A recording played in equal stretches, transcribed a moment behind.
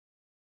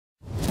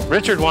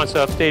Richard wants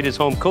to update his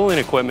home cooling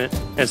equipment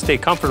and stay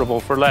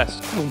comfortable for less.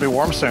 It'll be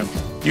warm soon.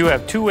 You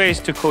have two ways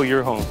to cool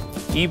your home: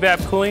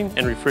 EVAP cooling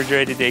and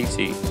refrigerated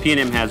AC.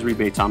 PNM has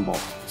rebates on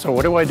both. So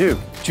what do I do?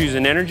 Choose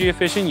an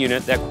energy-efficient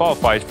unit that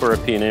qualifies for a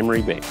PNM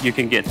rebate. You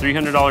can get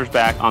 $300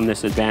 back on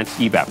this advanced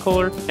EVAP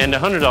cooler and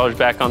 $100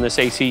 back on this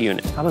AC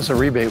unit. How does a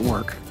rebate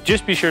work?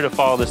 Just be sure to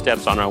follow the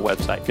steps on our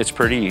website. It's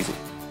pretty easy.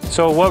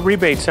 So what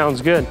rebate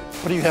sounds good?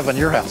 What do you have on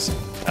your house?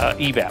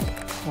 EVAP,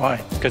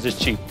 Why? because it's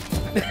cheap.